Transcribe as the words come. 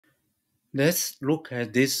Let's look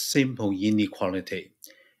at this simple inequality.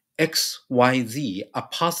 X, Y, Z are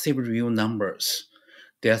positive real numbers.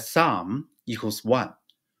 Their sum equals 1.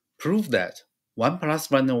 Prove that 1 plus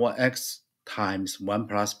 1 over x times 1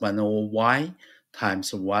 plus 1 over y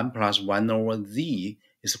times 1 plus 1 over z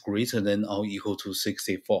is greater than or equal to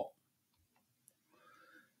 64.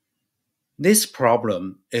 This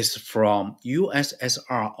problem is from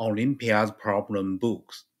USSR Olympiad problem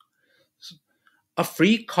books. A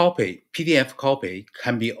free copy, PDF copy,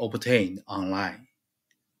 can be obtained online.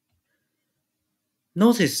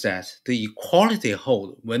 Notice that the equality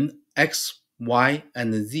holds when x, y,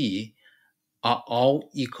 and z are all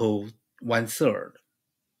equal 1/3.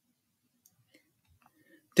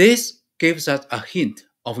 This gives us a hint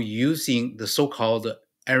of using the so-called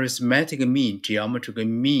arithmetic mean geometric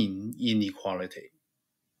mean inequality.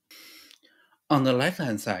 On the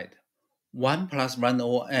left-hand side, 1 plus 1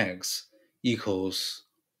 over x equals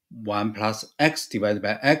 1 plus x divided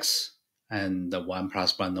by x, and 1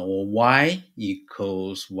 plus 1 over y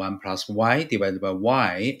equals 1 plus y divided by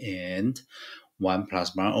y, and 1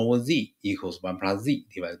 plus 1 over z equals 1 plus z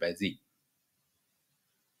divided by z.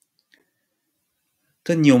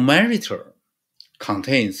 The numerator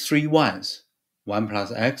contains 3 ones, 1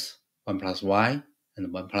 plus x, 1 plus y,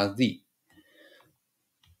 and 1 plus z.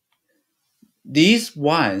 These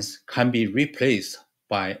ones can be replaced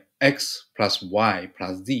by x plus y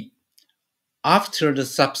plus z. After the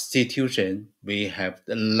substitution, we have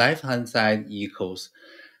the left-hand side equals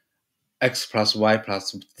x plus y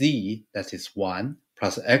plus z, that is 1,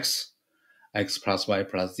 plus x plus y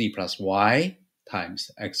plus z plus y,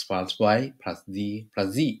 times x plus y plus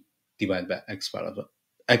z divided by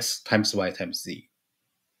x times y times z.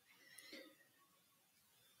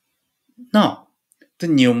 Now, the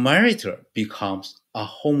numerator becomes a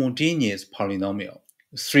homogeneous polynomial,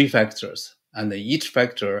 3 factors, and each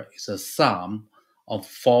factor is a sum of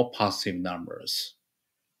 4 positive numbers.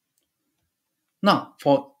 Now,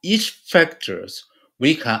 for each factors,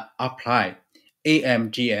 we can apply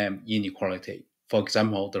AMGM inequality. For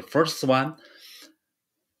example, the first one,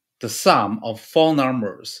 the sum of 4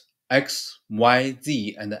 numbers, x, y,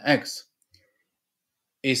 z, and x,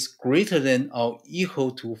 is greater than or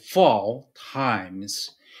equal to 4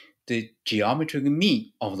 times the geometric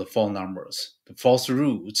mean of the 4 numbers, the fourth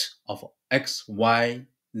root of x, y,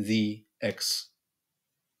 z, x.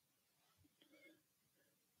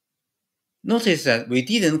 Notice that we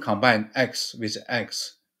didn't combine x with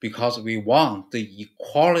x because we want the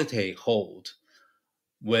equality hold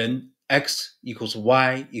when x equals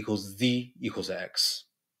y equals z equals x.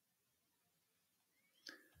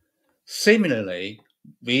 Similarly,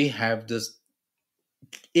 we have this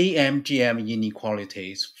AMGM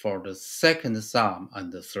inequalities for the second sum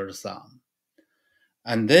and the third sum.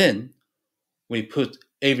 And then we put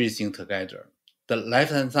everything together. The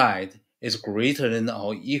left-hand side is greater than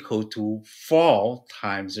or equal to 4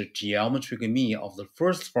 times the geometric mean of the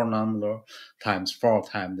first 4 numbers times 4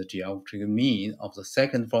 times the geometric mean of the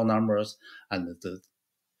second 4 numbers, and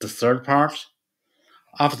the third part.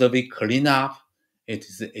 After we clean up, it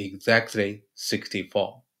is exactly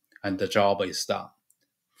 64, and the job is done.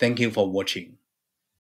 Thank you for watching.